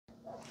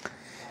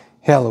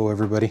Hello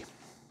everybody.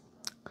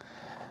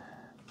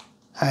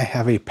 I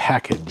have a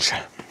package.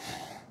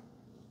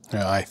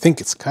 Now, I think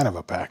it's kind of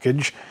a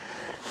package.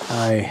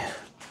 I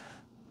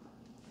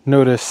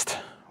noticed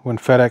when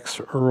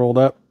FedEx rolled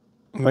up,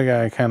 the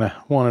guy kind of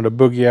wanted to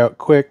boogie out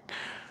quick,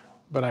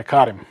 but I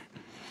caught him.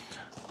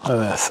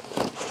 Look at this.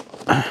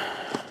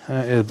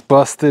 That is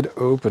busted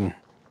open.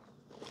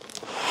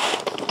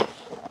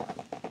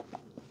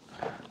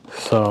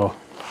 So,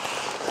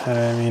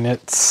 I mean,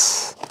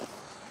 it's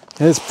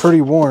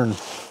pretty worn.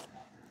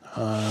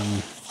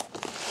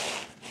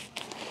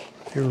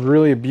 It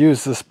really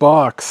abused this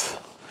box,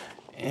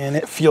 and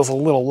it feels a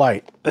little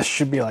light. This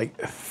should be like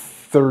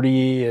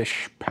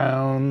 30-ish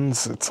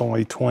pounds. It's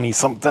only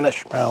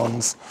 20-something-ish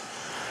pounds.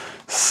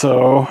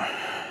 So,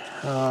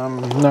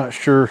 I'm not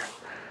sure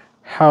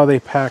how they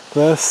pack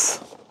this,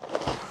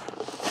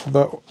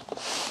 but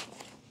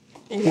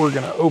we're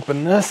gonna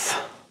open this.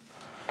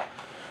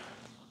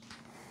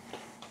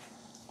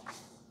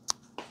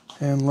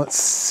 And let's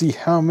see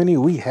how many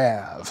we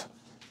have.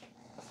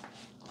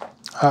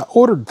 I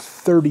ordered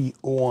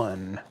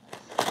 31.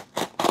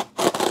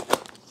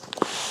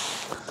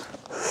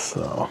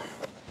 So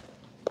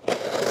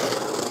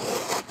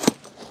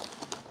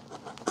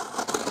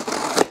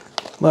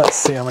let's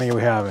see how many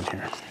we have in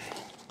here.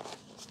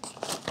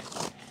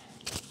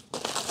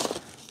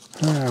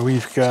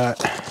 We've got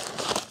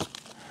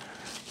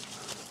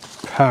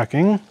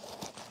packing.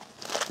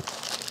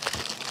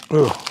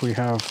 Oh, we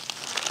have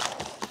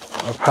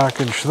a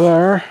package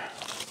there.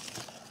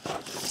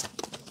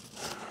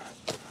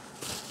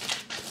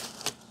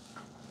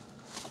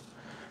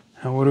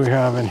 And what do we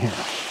have in here?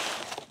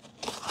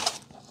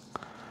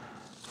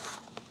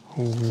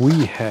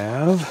 We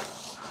have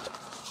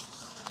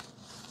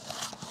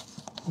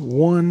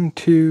 1,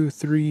 2,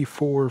 3,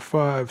 4,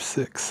 5,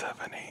 6,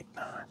 7, 8,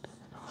 9,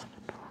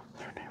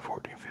 13,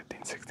 14,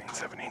 15, 16,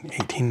 17,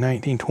 18,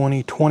 19,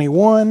 20,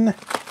 21.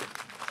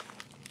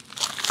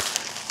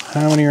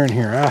 How many are in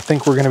here? I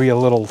think we're going to be a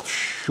little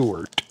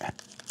short.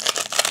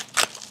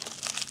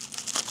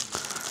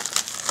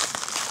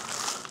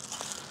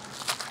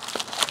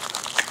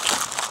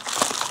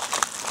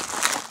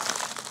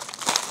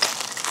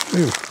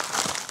 Ooh.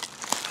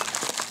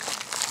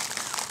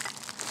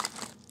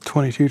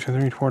 22,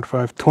 23, 24,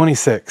 25,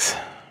 26.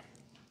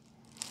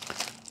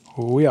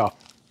 We are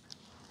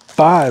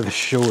 5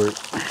 short.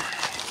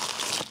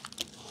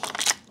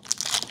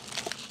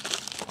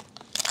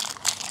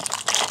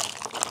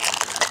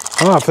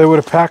 Oh, if they would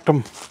have packed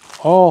them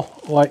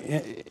all like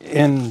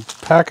in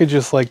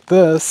packages like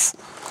this,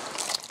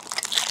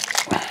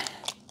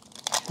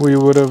 we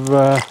would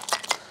have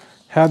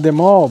had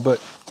them all,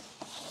 but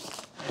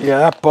yeah,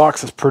 that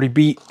box is pretty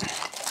beat.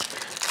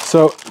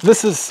 So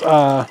this is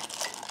kind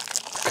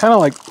of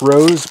like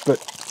rose, but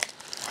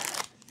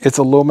it's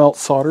a low melt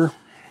solder.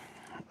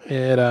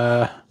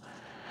 I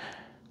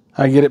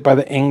get it by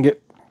the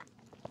ingot.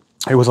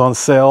 It was on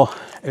sale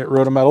at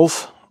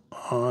Rotometals.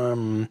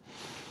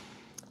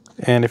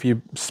 And if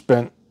you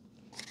spent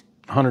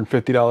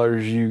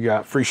 $150, you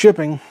got free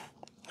shipping.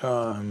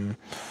 So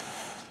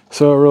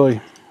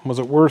really, was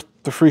it worth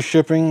the free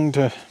shipping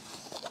to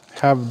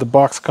have the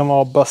box come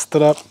all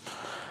busted up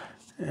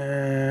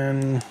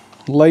and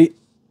light?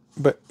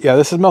 But yeah,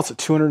 this melts at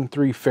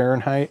 203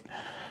 Fahrenheit.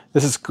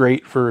 This is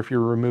great for if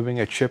you're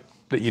removing a chip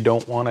that you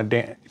don't want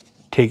to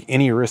take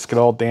any risk at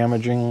all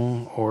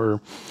damaging,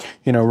 or,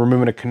 you know,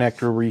 removing a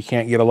connector where you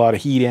can't get a lot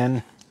of heat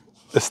in.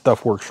 This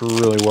stuff works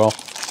really well.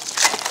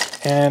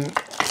 And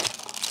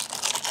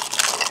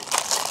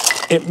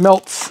it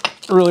melts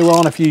really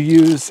well if you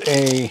use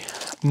a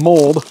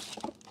mold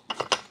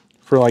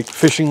for like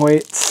fishing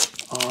weights,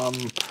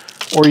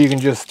 or you can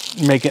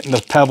just make it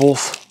into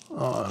pebbles.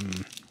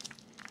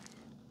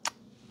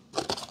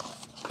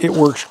 It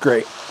works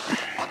great.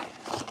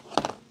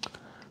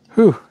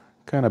 Whew,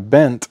 kind of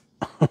bent.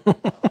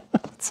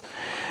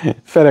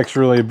 FedEx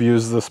really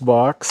abused this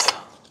box.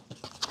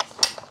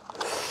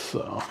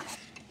 So.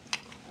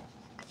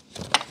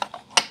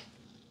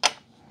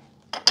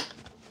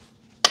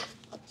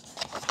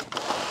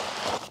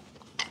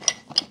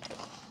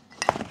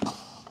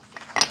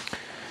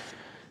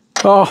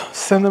 Oh,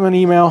 send them an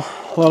email,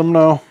 let them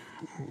know.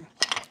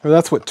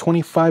 That's what,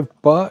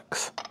 25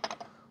 bucks?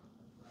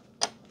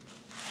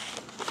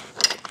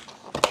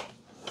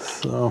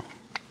 So,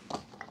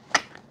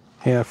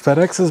 yeah,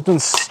 FedEx has been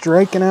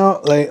striking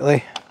out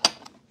lately.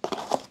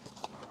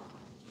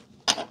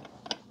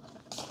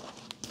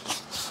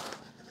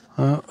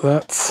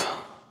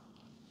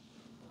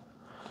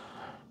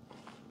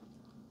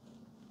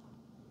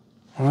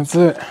 That's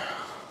it.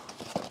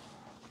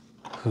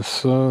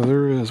 So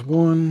there is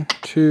 1,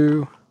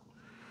 2,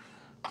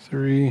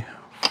 3,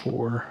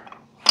 4,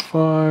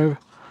 5,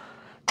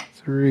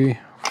 3,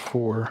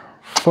 4,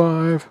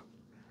 5,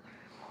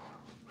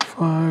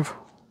 5,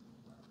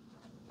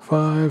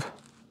 5.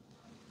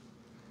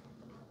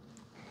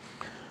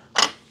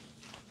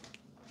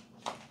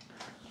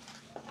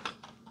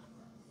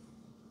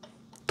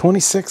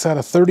 $26 out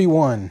of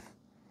 31.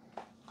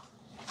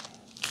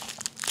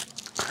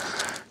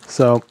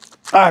 So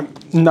I'm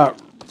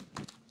not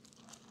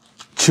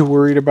too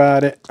worried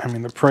about it. I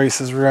mean, the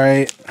price is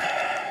right.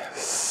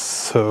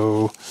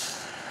 So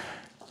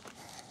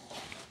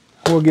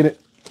we'll get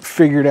it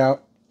figured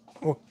out.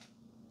 We'll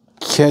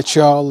catch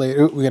y'all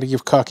later. Ooh, we gotta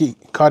give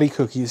Cotty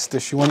cookies.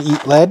 Does she want to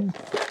eat lead?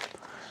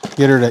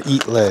 Get her to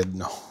eat lead.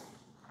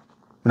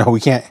 No,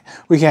 we can't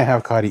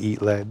have Cotty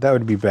eat lead. That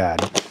would be bad.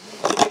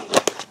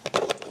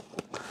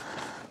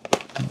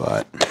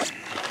 But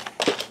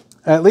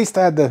at least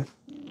I had the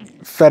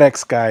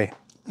FedEx guy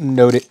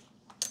note it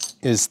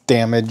is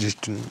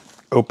damaged and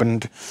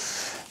opened.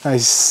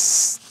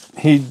 He's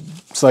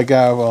like,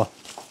 well,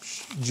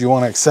 do you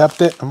want to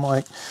accept it? I'm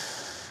like,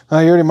 oh,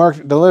 you already marked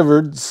it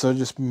delivered, so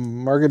just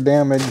mark it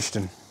damaged.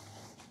 And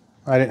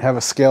I didn't have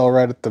a scale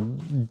right at the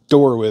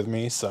door with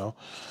me, so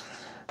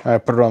I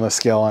put it on the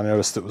scale. I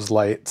noticed it was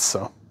light,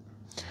 so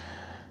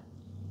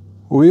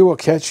we will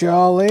catch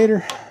y'all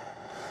later.